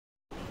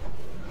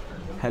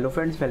Hello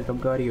friends, welcome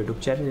to our YouTube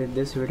channel. In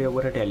this video I'm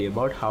going to tell you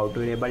about how to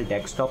enable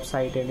desktop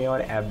site in your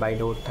Redmi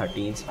Note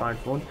 13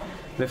 smartphone.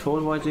 Before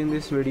watching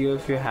this video,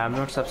 if you have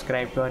not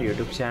subscribed to our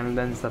YouTube channel,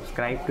 then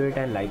subscribe to it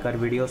and like our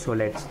video. So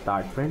let's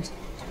start friends.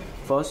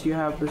 First you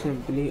have to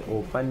simply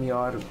open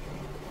your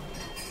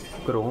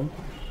Chrome,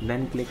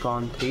 then click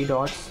on three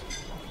dots.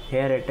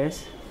 Here it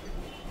is,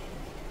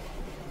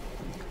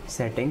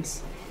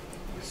 settings.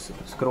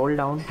 Scroll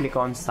down, click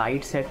on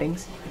site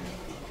settings,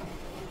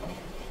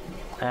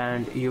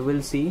 and you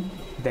will see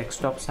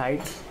desktop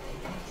site.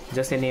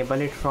 Just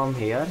enable it from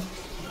here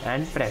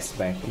and press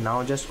back.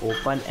 Now just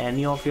open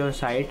any of your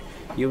site.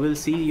 You will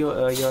see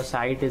your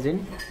site is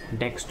in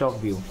desktop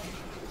view.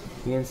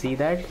 You can see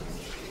that.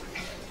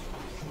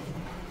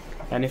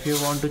 And if you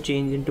want to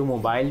change into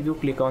mobile view,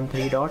 click on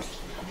three dots,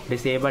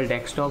 disable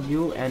desktop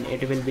view, and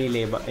it will be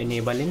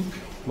enabling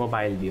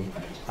mobile view.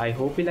 I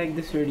hope you like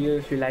this video.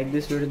 If you like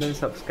this video, then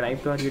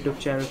subscribe to our YouTube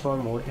channel for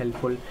more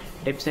helpful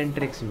tips and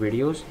tricks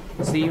videos.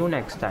 See you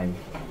next time.